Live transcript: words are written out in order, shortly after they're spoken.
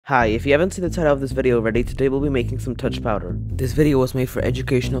Hi, if you haven't seen the title of this video already, today we'll be making some touch powder. This video was made for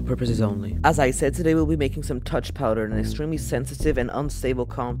educational purposes only. As I said, today we'll be making some touch powder, an extremely sensitive and unstable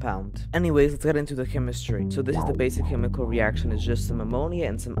compound. Anyways, let's get into the chemistry. So this is the basic chemical reaction. It's just some ammonia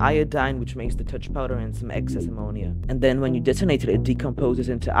and some iodine, which makes the touch powder, and some excess ammonia. And then when you detonate it, it decomposes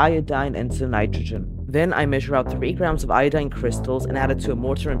into iodine and some nitrogen. Then I measure out 3 grams of iodine crystals and add it to a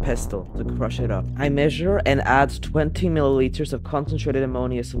mortar and pestle to crush it up. I measure and add 20 milliliters of concentrated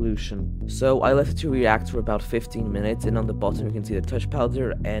ammonia solution. So I left it to react for about 15 minutes, and on the bottom you can see the touch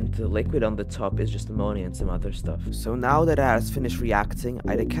powder, and the liquid on the top is just ammonia and some other stuff. So now that it has finished reacting,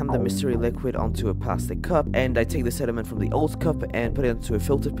 I decant the mystery liquid onto a plastic cup, and I take the sediment from the old cup and put it into a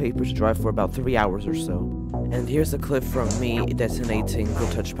filtered paper to dry for about 3 hours or so. And here's a clip from me detonating the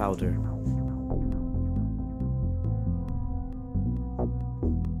touch powder.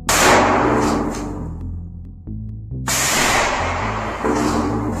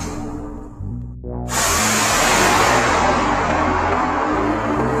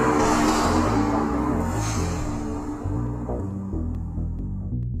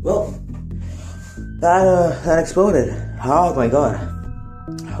 Well, that exploded. Oh my god.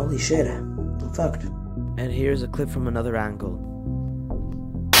 Holy shit. I'm fucked. And here's a clip from another angle.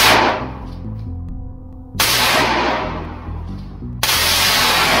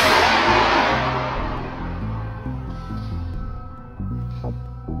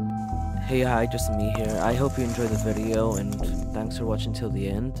 Hey, hi, just me here. I hope you enjoyed the video, and thanks for watching till the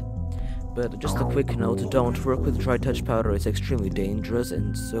end. But just a quick note, don't work with dry touch powder, it's extremely dangerous,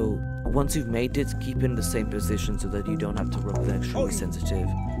 and so once you've made it, keep it in the same position so that you don't have to work with an extremely sensitive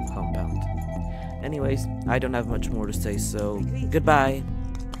compound. Anyways, I don't have much more to say, so goodbye!